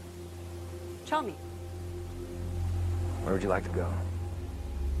 Tell me. Where would you like to go?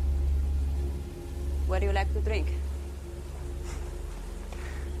 Where do you like to drink?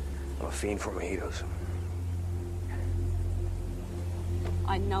 I'm a fiend for mojitos.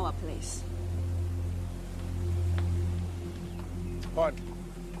 I know a place. What?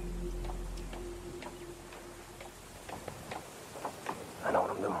 I know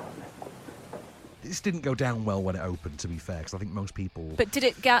what I'm doing. This didn't go down well when it opened, to be fair, because I think most people... But did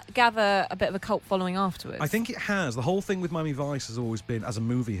it gather a bit of a cult following afterwards? I think it has. The whole thing with Miami Vice has always been, as a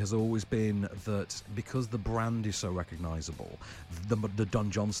movie, has always been that because the brand is so recognisable, the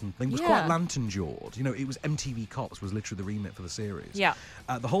Don Johnson thing was quite lantern-jawed. You know, it was MTV Cops was literally the remit for the series. Yeah.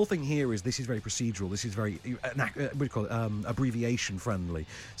 The whole thing here is this is very procedural. This is very, what do you call it, abbreviation-friendly.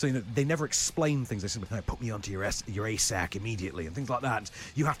 So, you know, they never explain things. They simply put me onto your ASAC immediately and things like that.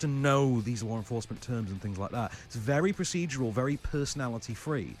 You have to know these law enforcement terms and things like that. It's very procedural, very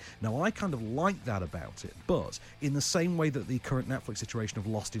personality-free. Now, I kind of like that about it, but in the same way that the current Netflix situation of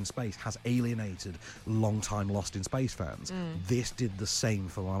Lost in Space has alienated long-time Lost in Space fans, this did the same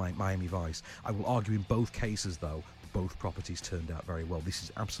for Miami Vice. I will argue in both cases, though, both properties turned out very well. This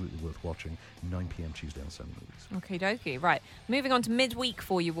is absolutely worth watching. 9 p.m. Tuesday on 7 Movies. Okie dokie. Right. Moving on to midweek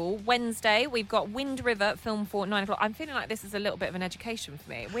for you all. Wednesday, we've got Wind River, film for 9 o'clock. I'm feeling like this is a little bit of an education for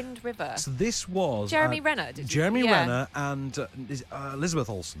me. Wind River. So this was... Jeremy Renner, did you? Jeremy Renner and Elizabeth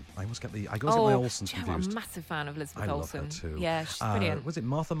Olsen. I always get my Olsens confused. I'm a massive fan of Elizabeth Olsen. I love her too. Yeah, she's brilliant. Was it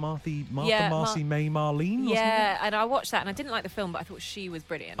Martha Marcy May Marlene? Yeah, and I watched that and I didn't like the film, but I thought she was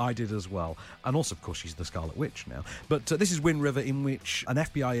brilliant. I did as well. And also, of course, she's the Scarlet Witch now. But this is Wind River, in which an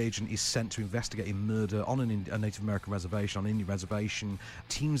FBI agent is sent to investigate a murder on a Native American reservation, on an Indian reservation,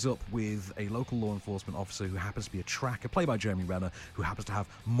 teams up with a local law enforcement officer who happens to be a tracker, played by Jeremy Renner, who happens to have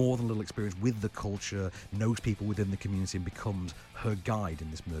more than a little experience with the culture, knows people within the community, and becomes her guide in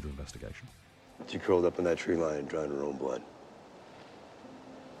this murder investigation. She curled up in that tree line and drowned her own blood.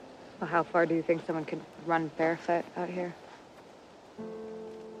 Well, how far do you think someone could run barefoot out here?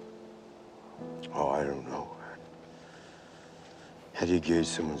 Oh, I don't know. How do you gauge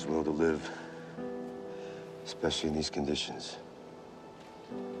someone's will to live, especially in these conditions?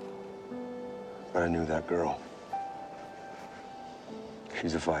 But I knew that girl.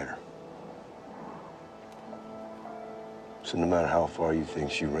 She's a fighter. So no matter how far you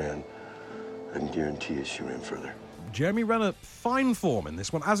think she ran, I can guarantee you she ran further. Jeremy Renner, fine form in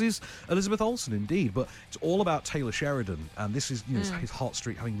this one, as is Elizabeth Olsen, indeed. But it's all about Taylor Sheridan, and this is his hot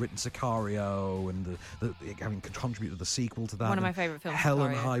streak, having written Sicario and having contributed to the sequel to that. One of my favourite films, Hell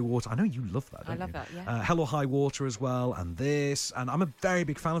and Sicario. High Water. I know you love that, don't you? I love that, yeah. Hell or High Water as well, and this. And I'm a very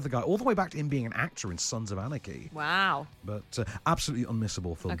big fan of the guy, all the way back to him being an actor in Sons of Anarchy. Wow. But absolutely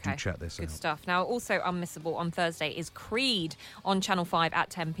unmissable film. Okay. Do check this out. Good stuff. Now, also unmissable on Thursday is Creed on Channel 5 at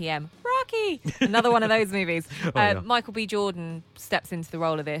 10 p.m. Rocky! Another one of those movies. Michael B. Jordan steps into the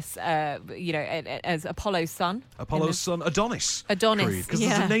role of this, as Apollo's son. Apollo's son, Adonis. Adonis, because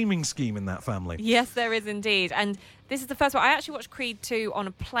there's a naming scheme in that family. Yes, there is indeed. And this is the first one. I actually watched Creed 2 on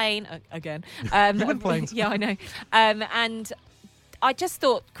a plane, again. You went planes. Yeah, I know. And I just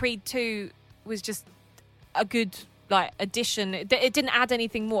thought Creed 2 was just a good... addition. It didn't add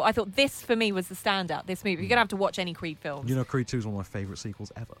anything more. I thought this, for me, was the standout, this movie. You're going to have to watch any Creed films. You know, Creed 2 is one of my favourite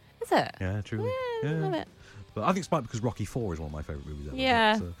sequels ever. Is it? Yeah, truly. Yeah. I love it. But I think it's because Rocky 4 is one of my favourite movies ever.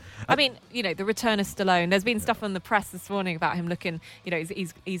 Yeah. But, I mean, the return of Stallone. There's been stuff on the press this morning about him looking,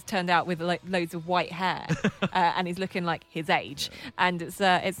 he's turned out with loads of white hair and he's looking like his age. And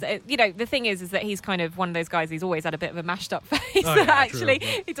the thing is that he's kind of one of those guys, he's always had a bit of a mashed up face. Actually,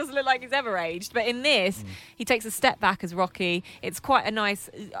 he doesn't look like he's ever aged. But in this, he takes a step back as Rocky. It's quite a nice,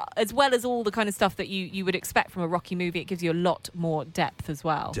 as well as all the kind of stuff that you would expect from a Rocky movie, it gives you a lot more depth as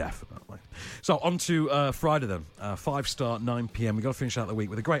well. Definitely. So on to Friday then, 5-star, 9 p.m. We've got to finish out the week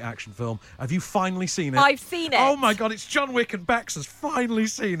with a great action film. Have you finally seen it? I've seen it. Oh my God, it's John Wick and Bex has finally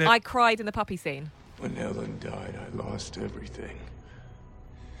seen it. I cried in the puppy scene. When Ellen died, I lost everything.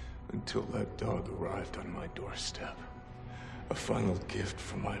 Until that dog arrived on my doorstep. A final gift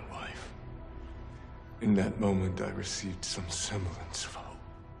from my wife. In that moment, I received some semblance of hope.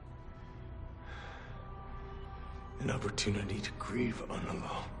 An opportunity to grieve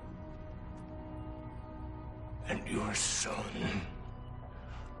unalone. And your son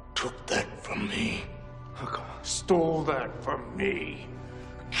took that from me. Stole that from me.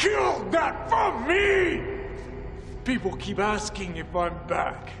 Killed that from me! People keep asking if I'm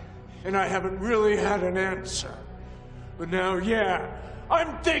back, and I haven't really had an answer. But now,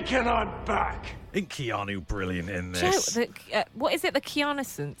 I'm thinking I'm back. Ain't Keanu brilliant in Do you know, this? what is it? The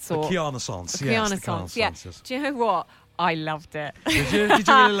Keanu-sance? The Or Keanu-sance, The yes. Keanu-sance, The yeah. Keanu-sance, yes. Do you know what? I loved it. Did you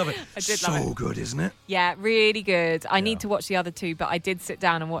really love it? I did so love it. good, isn't it? Yeah, really good. I need to watch the other two, but I did sit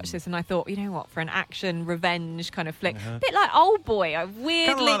down and watch this, and I thought, you know what, for an action revenge kind of flick, a bit like Old Boy.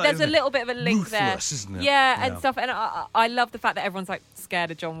 Weirdly, like that, there's a isn't it? little bit of a link Ruthless, there, isn't it? Yeah, and Yeah. stuff. And I love the fact that everyone's like scared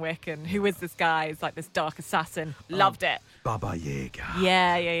of John Wick, and who is this guy? He's like this dark assassin. Loved it. Baba Yaga.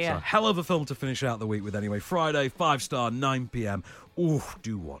 Yeah. So, hell of a film to finish out the week with anyway. Friday, 5-star, 9 p.m. Ooh,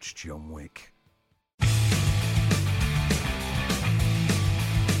 do watch John Wick.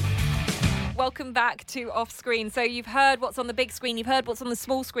 Welcome back to Off Screen. So you've heard what's on the big screen, you've heard what's on the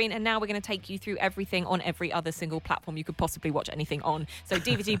small screen, and now we're going to take you through everything on every other single platform you could possibly watch anything on. So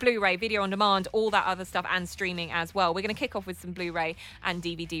DVD, Blu-ray, video on demand, all that other stuff, and streaming as well. We're going to kick off with some Blu-ray and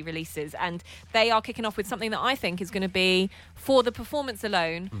DVD releases, and they are kicking off with something that I think is going to be, for the performance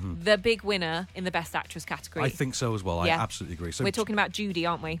alone, the big winner in the Best Actress category. I think so as well. Yeah. I absolutely agree. So We're talking about Judy,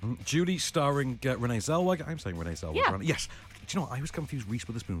 aren't we? Judy starring Renee Zellweger. I'm saying Renee Zellweger. Yeah. aren't I? Yes. Do you know what? I always confused Reese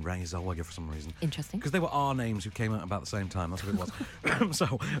Witherspoon, Renee Zellweger for some reason. Interesting. Because they were our names who came out about the same time. That's what it was.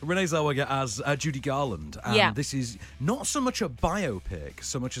 So, Renee Zellweger as Judy Garland. And Yeah. this is not so much a biopic,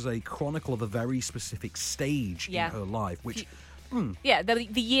 so much as a chronicle of a very specific stage Yeah. in her life, which... Yeah, the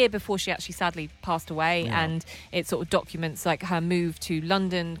year before she actually sadly passed away, Yeah. and it sort of documents like her move to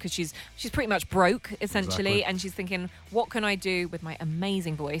London because she's pretty much broke essentially, Exactly. and she's thinking, what can I do with my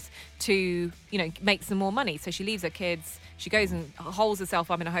amazing voice to make some more money? So she leaves her kids, she goes and holes herself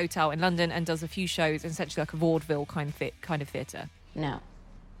up in a hotel in London and does a few shows, essentially like a vaudeville kind of theatre. No.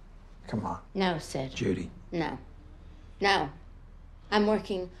 Come on, No, Sid. Judy. No. No. I'm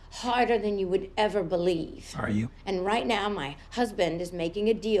working harder than you would ever believe. Are you? And right now, my husband is making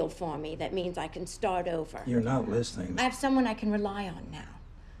a deal for me that means I can start over. You're not listening. I have someone I can rely on now.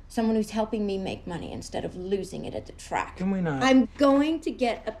 Someone who's helping me make money instead of losing it at the track. Can we not? I'm going to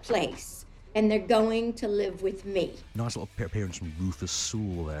get a place, and they're going to live with me. Nice little appearance from Rufus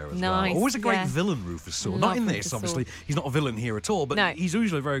Sewell there as Nice, well. Always a great yeah. villain, Rufus Sewell. Love Not in Rufus this, obviously. Sewell. He's not a villain here at all, but No. he's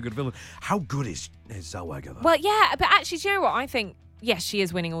usually a very good villain. How good is Zellweger, though? Well, yeah, but actually, do you know what? I think, yes, she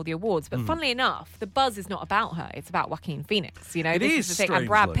is winning all the awards, but funnily enough, the buzz is not about her. It's about Joaquin Phoenix. You know, It this is, the thing. And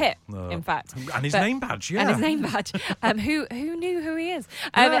Brad strangely. Pitt, in fact. And his name badge, yeah. And his name badge. Who knew who he is?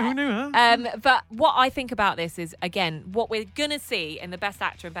 Yeah, who knew, huh? But what I think about this is, again, what we're going to see in the Best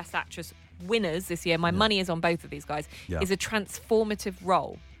Actor and Best Actress winners this year, my money is on both of these guys, Yeah. is a transformative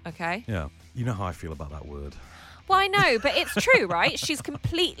role, okay? Yeah. You know how I feel about that word. Well, I know, but it's true, right? She's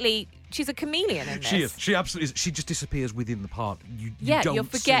a chameleon in this. She is. She absolutely is. She just disappears within the part. You don't you'll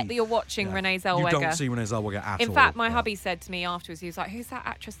forget see- that you're watching Yeah. Renee Zellweger. You don't see Renee Zellweger at all. In fact, my Yeah. hubby said to me afterwards, he was like, who's that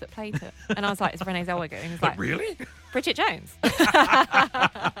actress that played it? And I was like, it's Renee Zellweger. And he was like, Really? Bridget Jones.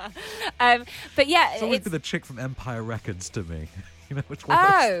 But yeah, It's always it's... been the chick from Empire Records to me. You know which one?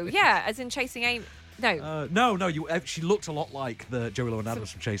 Oh, yeah, as in Chasing Amy. No. No. She looked a lot like the Joey Lauren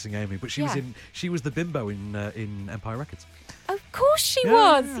Adams from Chasing Amy, but she was Yeah. She was the bimbo in Empire Records. Of course she Yeah,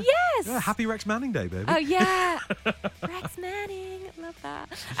 was. yeah. Yes. Yeah, happy Rex Manning Day, baby. Oh, yeah. Rex Manning. Love that.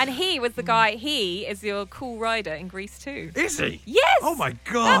 And he was the guy, he is your cool rider in Grease 2. Is he? Yes. Oh my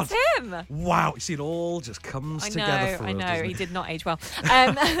God. That's him. Wow. You see, it all just comes together for I us. know. doesn't He it? did not age well.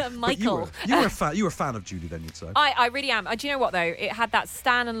 But Michael. You were a fan. You were a fan of Judy, then you'd say. I really am. Do you know what, though? It had that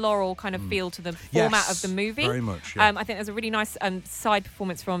Stan and Laurel kind of feel to the format Yes, of the movie. very much, yeah. I think there's a really nice side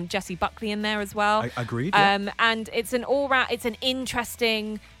performance from Jessie Buckley in there as well. Agreed. Yeah. And it's an all-round, it's an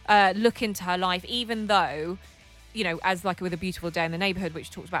interesting look into her life, even though, you know, as like with A Beautiful Day in the Neighborhood, which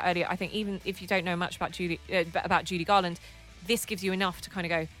we talked about earlier, I think even if you don't know much about Judy Garland, this gives you enough to kind of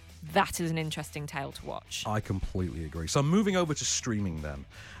go, that is an interesting tale to watch. I completely agree. So I'm moving over to streaming then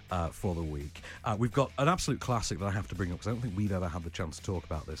for the week. We've got an absolute classic that I have to bring up because I don't think we've ever had the chance to talk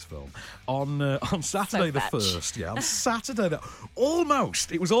about this film. On Saturday the Fetch. 1st, yeah, on Saturday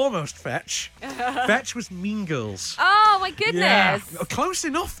it was almost Fetch. Fetch was Mean Girls. Oh, my goodness. Yeah. Close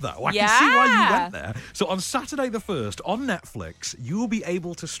enough, though. I can see why you went there. So on Saturday the 1st, on Netflix, you will be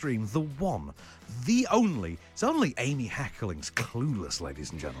able to stream the one, the only, it's only Amy Heckerling's Clueless,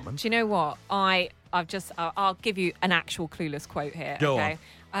 ladies and gentlemen. Do you know what? I'll give you an actual Clueless quote here. Go okay.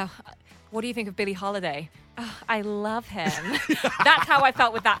 What do you think of Billie Holiday? I love him. That's how I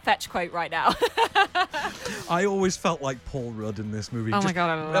felt with that fetch quote right now. I always felt like Paul Rudd in this movie. Oh my God,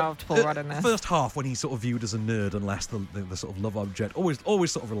 I loved Paul Rudd in this. First half, when he's sort of viewed as a nerd, unless the sort of love object,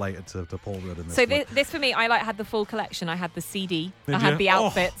 always sort of related to Paul Rudd in this. So this for me, I had the full collection. I had the CD, I had you? the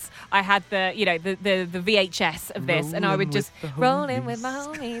outfits, I had the the VHS of this, and I would just roll in with my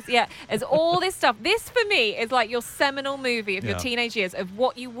homies. Yeah, it's all this stuff. This for me is like your seminal movie of your teenage years of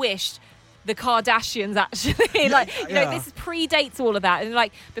what you wished the Kardashians actually this predates all of that, and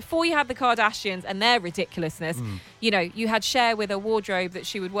like before you had the Kardashians and their ridiculousness, you had Cher with a wardrobe that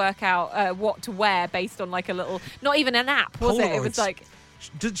she would work out what to wear based on like a little, not even an app, was it? It was like,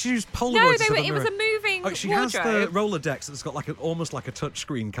 did she use Polaroids? No, it was a moving she wardrobe. has the Rolodex that's got like almost like a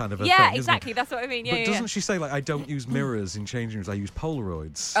touchscreen kind of a thing. Yeah, exactly. That's what I mean. Yeah, but doesn't she say like, I don't use mirrors in changing rooms, I use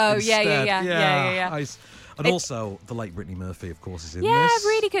Polaroids? Oh, instead. yeah. And also, the late Brittany Murphy, of course, is in this. Yeah,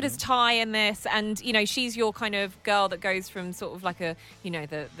 really good as Ty in this. And, she's your kind of girl that goes from sort of like a,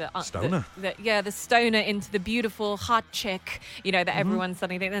 the stoner. The stoner into the beautiful hot chick, that everyone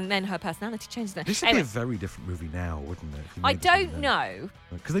suddenly thinks, and then her personality changes. This would be a very different movie now, wouldn't it? I don't know.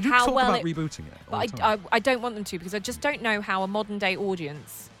 Because they do talk about rebooting it. But I don't want them to, because I just don't know how a modern day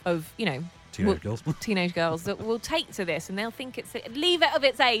audience of, teenage girls that will take to this, and they'll think leave it of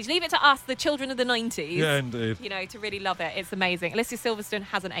its age, leave it to us, the children of the 90s. Yeah, indeed. To really love it. It's amazing. Alicia Silverstone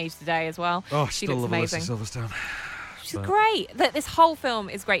hasn't aged today as well. Oh, she still looks love amazing. Alicia Silverstone. She's great. This whole film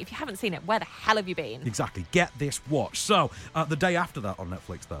is great. If you haven't seen it, where the hell have you been? Exactly. Get this watch. So, the day after that on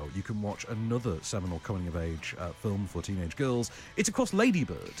Netflix, though, you can watch another seminal coming-of-age film for teenage girls. It's, of course, Lady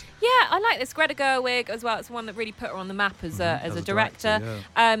Bird. Yeah, I like this. Greta Gerwig as well. It's one that really put her on the map as a director.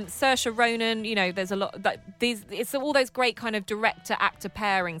 Saoirse Ronan, there's a lot. It's all those great kind of director-actor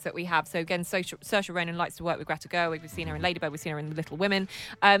pairings that we have. So, again, Saoirse Ronan likes to work with Greta Gerwig. We've seen her in Lady Bird. We've seen her in The Little Women.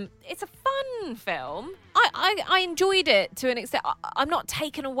 It's a fun film. I enjoyed it to an extent. I'm not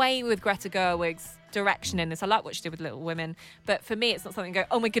taken away with Greta Gerwig's direction in this. I like what she did with Little Women, but for me, it's not something to go,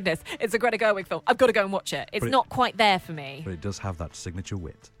 oh my goodness, it's a Greta Gerwig film, I've got to go and watch it. It's not quite there for me. But it does have that signature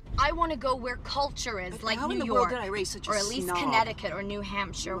wit. I want to go where culture is, like New York, did I raise such a or at least snob? Connecticut or New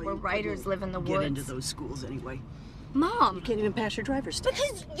Hampshire, where writers live in the woods. Get into those schools anyway. Mom, you can't even pass your driver's test.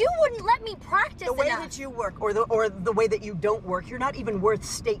 Because you wouldn't let me practice the way enough. that you work, or the way that you don't work, you're not even worth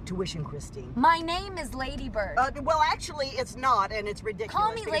state tuition, Christine. My name is Lady Bird. Well, actually, it's not, and it's ridiculous.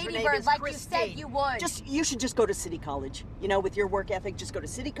 Call me Lady Bird like Christine. you said you would. You should just go to City College. With your work ethic, just go to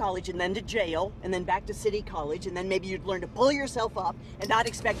City College and then to jail, and then back to City College, and then maybe you'd learn to pull yourself up and not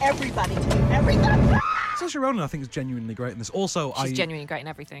expect everybody to do everything. Saoirse Ronan, I think, is genuinely great in this. Also, she's genuinely great in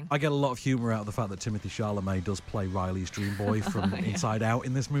everything. I get a lot of humour out of the fact that Timothée Chalamet does play Riley's dream boy from Inside Out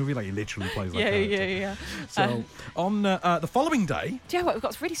in this movie. Like, he literally plays that character. Yeah. So, on the following day... Do you know what? We've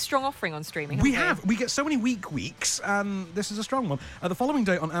got a really strong offering on streaming, We get so many weeks, and this is a strong one. The following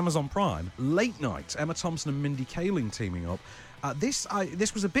day on Amazon Prime, Late Night, Emma Thompson and Mindy Kaling teaming up. This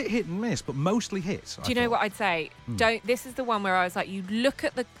was a bit hit and miss, but mostly hit. Do you know what I'd say? This is the one where I was like, you look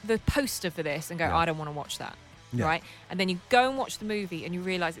at the poster for this and go, I don't want to watch that. Yeah. Right, and then you go and watch the movie and you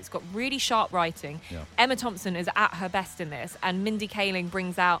realise it's got really sharp writing. Yeah. Emma Thompson is at her best in this, and Mindy Kaling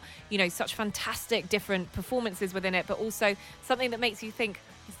brings out such fantastic different performances within it, but also something that makes you think,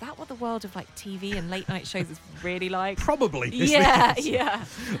 is that what the world of like TV and late night shows is really like? Probably. Yeah.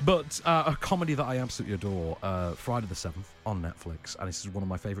 But a comedy that I absolutely adore, Friday the 7th on Netflix, and this is one of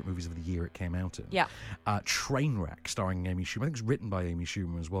my favourite movies of the year it came out in. Yeah. Trainwreck, starring Amy Schumer. I think it's written by Amy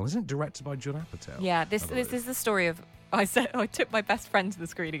Schumer as well. Isn't it directed by Judd Apatow? Yeah, this is the story of. I took my best friend to the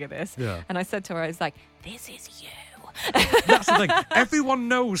screening of this, and I said to her, I was like, "This is you." That's the thing. Everyone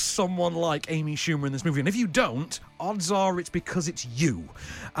knows someone like Amy Schumer in this movie, and if you don't, odds are it's because it's you.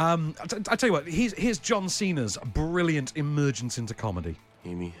 I tell you what, here's John Cena's brilliant emergence into comedy.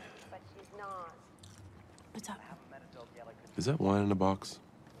 Amy, But she's not. What's up? is that wine in a box?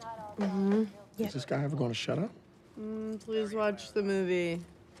 Mm-hmm. Is this guy ever going to shut up? Please watch the movie.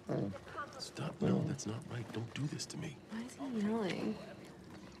 Oh. Stop. No, that's not right. Don't do this to me. Why is he yelling?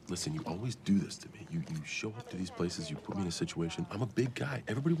 Listen, you always do this to me. You show up to these places, you put me in a situation. I'm a big guy.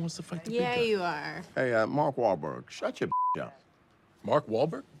 Everybody wants to fight the big guy. Yeah, you are. Hey, Mark Wahlberg, shut your up. Mark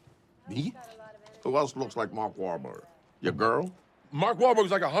Wahlberg? Me? Who else looks like Mark Wahlberg? Your girl? Mark Wahlberg's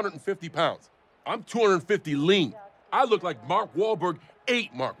like 150 pounds. I'm 250 lean. I look like Mark Wahlberg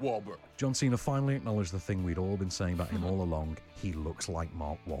ate Mark Wahlberg. John Cena finally acknowledged the thing we'd all been saying about him all along. He looks like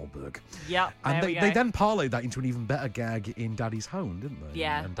Mark Wahlberg. Yep, And there we go. they then parlayed that into an even better gag in Daddy's Home, didn't they?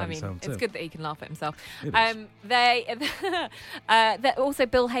 Yeah, And I Daddy's mean, Home it's too. good that he can laugh at himself. It is. They also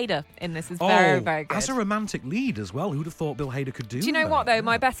Bill Hader in this is very, very good. As a romantic lead as well. Who'd have thought Bill Hader could do that? Do you know what, though?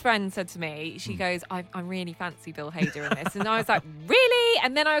 My best friend said to me, she goes, I really fancy Bill Hader in this. And I was like, really?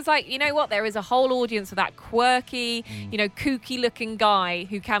 And then I was like, you know what? There is a whole audience for that quirky, kooky-looking guy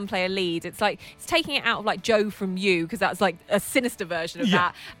who can play a lead. It's like, it's taking it out of, like, Joe from You, because that's, like, a sinister version of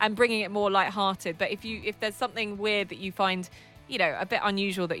that, and bringing it more lighthearted. But if there's something weird that you find, a bit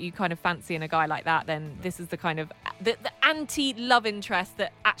unusual that you kind of fancy in a guy like that, then this is the kind of the anti-love interest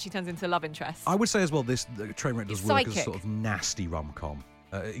that actually turns into love interest. I would say as well, the Trainwreck does work as a psychic. sort of nasty rom-com.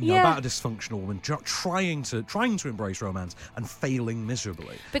 Yeah. About a dysfunctional woman trying to embrace romance and failing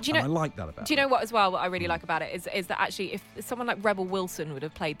miserably. But I like that about Do you know what, as well, what I really like about it is that actually if someone like Rebel Wilson would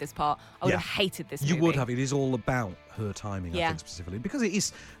have played this part, I would have hated this movie. You would have. It is all about her timing, I Yeah. think, specifically. Because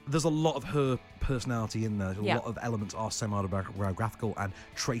there's a lot of her personality in there. A Yeah. lot of elements are semi-autobiographical and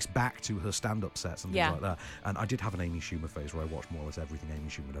trace back to her stand-up sets and things Yeah. like that. And I did have an Amy Schumer phase where I watched more or less everything Amy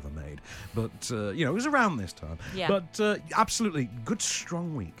Schumer had ever made. But, it was around this time. Yeah. But absolutely, good, strong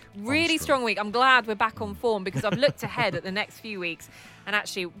week. Really strong week. I'm glad we're back on form because I've looked ahead at the next few weeks, and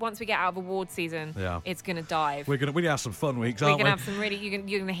actually, once we get out of award season, it's going to dive. We're gonna have some fun weeks, We're aren't going we? to have some really. You're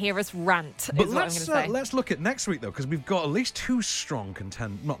going to hear us rant. But is what I'm going to say. let's look at next week, though, because we've got at least two strong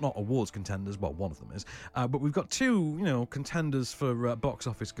not awards contenders. Well, one of them is, but we've got two, contenders for box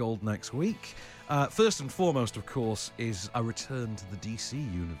office gold next week. First and foremost, of course, is a return to the DC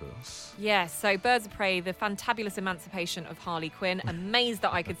universe. Yes, so Birds of Prey, the fantabulous emancipation of Harley Quinn. Amazed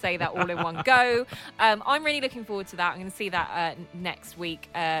that I could say that all in one go. I'm really looking forward to that. I'm going to see that next week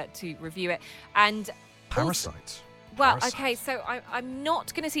to review it. And Parasite. Well, okay, so I'm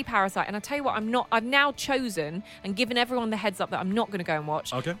not going to see Parasite, and I'll tell you what, I've now chosen and given everyone the heads up that I'm not going to go and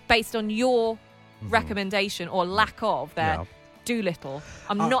watch, based on your recommendation or lack of there. Doolittle.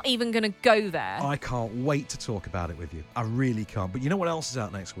 I'm not even going to go there. I can't wait to talk about it with you. I really can't. But you know what else is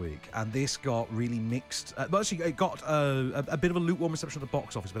out next week? And this got really mixed. Actually, it got a bit of a lukewarm reception at the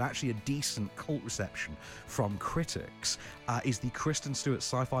box office, but actually a decent cult reception from critics. Is the Kristen Stewart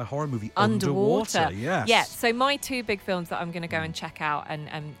sci-fi horror movie Underwater? Yes. Yeah. So my two big films that I'm going to go and check out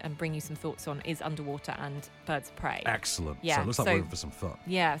and bring you some thoughts on is Underwater and Birds of Prey. Excellent. Yeah. So it looks like we're in for some fun.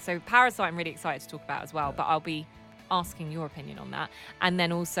 Yeah. So Parasite, I'm really excited to talk about as well, but I'll be asking your opinion on that. And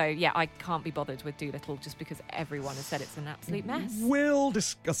then also, I can't be bothered with Doolittle just because everyone has said it's an absolute mess. We'll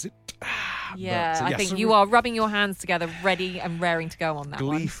discuss it. Yeah, But, I think you are rubbing your hands together, ready and raring to go on that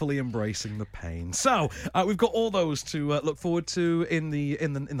one. Gleefully embracing the pain. So we've got all those to look forward to in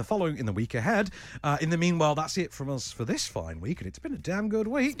the week ahead. In the meanwhile, that's it from us for this fine week, and it's been a damn good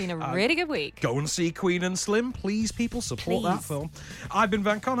week. It's been a really good week. Go and see Queen and Slim, please, people. Support that film. I've been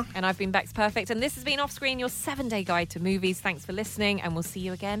Van Connor, and I've been Bex Perfect, and this has been Off Screen, your 7-day guide to movies. Thanks for listening, and we'll see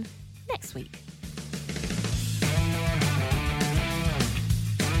you again next week.